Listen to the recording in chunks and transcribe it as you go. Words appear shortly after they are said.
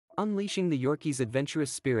Unleashing the Yorkie's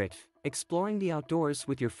adventurous spirit, exploring the outdoors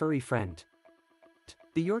with your furry friend.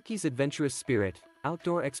 The Yorkie's adventurous spirit,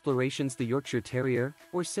 outdoor explorations. The Yorkshire Terrier,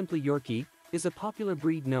 or simply Yorkie, is a popular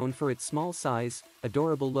breed known for its small size,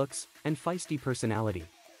 adorable looks, and feisty personality.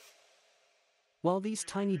 While these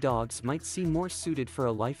tiny dogs might seem more suited for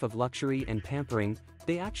a life of luxury and pampering,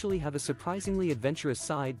 they actually have a surprisingly adventurous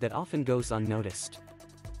side that often goes unnoticed.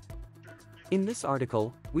 In this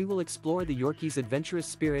article, we will explore the Yorkie's adventurous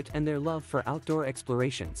spirit and their love for outdoor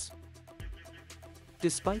explorations.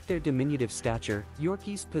 Despite their diminutive stature,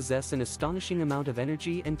 Yorkies possess an astonishing amount of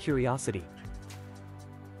energy and curiosity.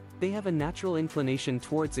 They have a natural inclination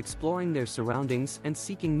towards exploring their surroundings and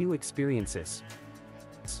seeking new experiences.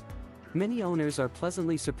 Many owners are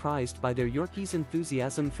pleasantly surprised by their Yorkies'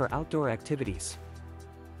 enthusiasm for outdoor activities.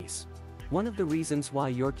 One of the reasons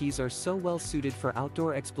why Yorkies are so well suited for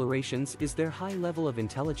outdoor explorations is their high level of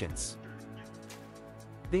intelligence.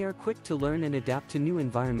 They are quick to learn and adapt to new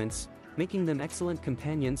environments, making them excellent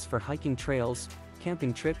companions for hiking trails,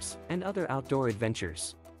 camping trips, and other outdoor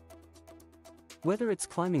adventures. Whether it's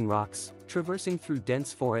climbing rocks, traversing through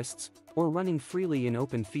dense forests, or running freely in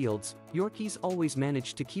open fields, Yorkies always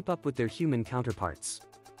manage to keep up with their human counterparts.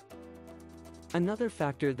 Another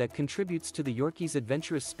factor that contributes to the Yorkie's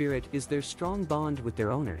adventurous spirit is their strong bond with their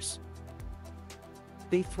owners.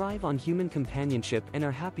 They thrive on human companionship and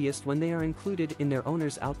are happiest when they are included in their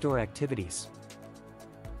owner's outdoor activities.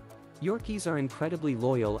 Yorkies are incredibly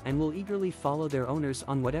loyal and will eagerly follow their owners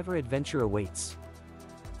on whatever adventure awaits.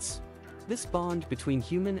 This bond between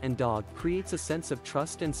human and dog creates a sense of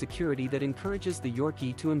trust and security that encourages the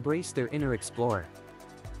Yorkie to embrace their inner explorer.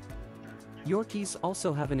 Yorkies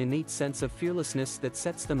also have an innate sense of fearlessness that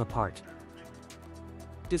sets them apart.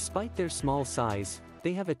 Despite their small size,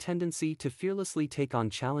 they have a tendency to fearlessly take on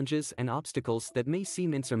challenges and obstacles that may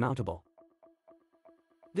seem insurmountable.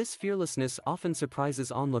 This fearlessness often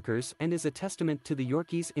surprises onlookers and is a testament to the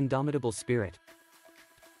Yorkie's indomitable spirit.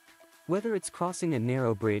 Whether it's crossing a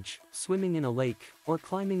narrow bridge, swimming in a lake, or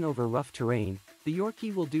climbing over rough terrain, the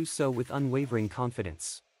Yorkie will do so with unwavering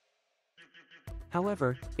confidence.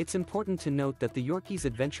 However, it's important to note that the Yorkie's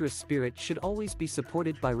adventurous spirit should always be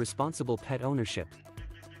supported by responsible pet ownership.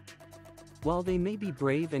 While they may be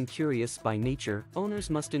brave and curious by nature, owners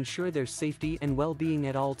must ensure their safety and well-being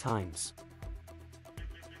at all times.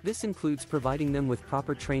 This includes providing them with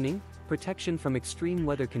proper training, protection from extreme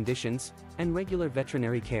weather conditions, and regular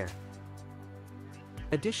veterinary care.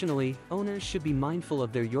 Additionally, owners should be mindful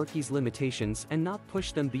of their Yorkie's limitations and not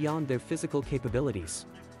push them beyond their physical capabilities.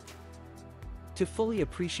 To fully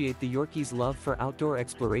appreciate the Yorkie's love for outdoor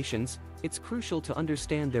explorations, it's crucial to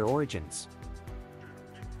understand their origins.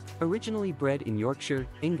 Originally bred in Yorkshire,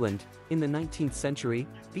 England, in the 19th century,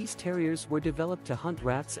 these terriers were developed to hunt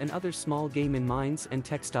rats and other small game in mines and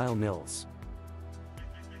textile mills.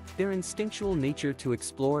 Their instinctual nature to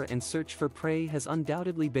explore and search for prey has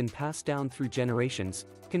undoubtedly been passed down through generations,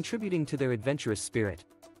 contributing to their adventurous spirit.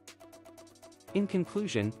 In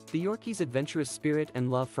conclusion, the Yorkie's adventurous spirit and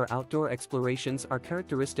love for outdoor explorations are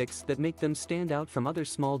characteristics that make them stand out from other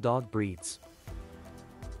small dog breeds.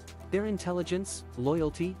 Their intelligence,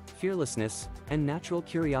 loyalty, fearlessness, and natural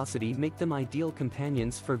curiosity make them ideal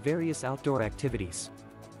companions for various outdoor activities.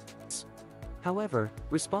 However,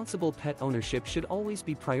 responsible pet ownership should always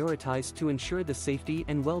be prioritized to ensure the safety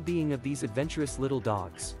and well-being of these adventurous little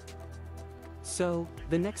dogs. So,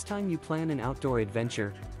 the next time you plan an outdoor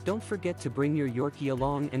adventure, don't forget to bring your Yorkie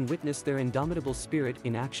along and witness their indomitable spirit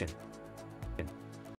in action.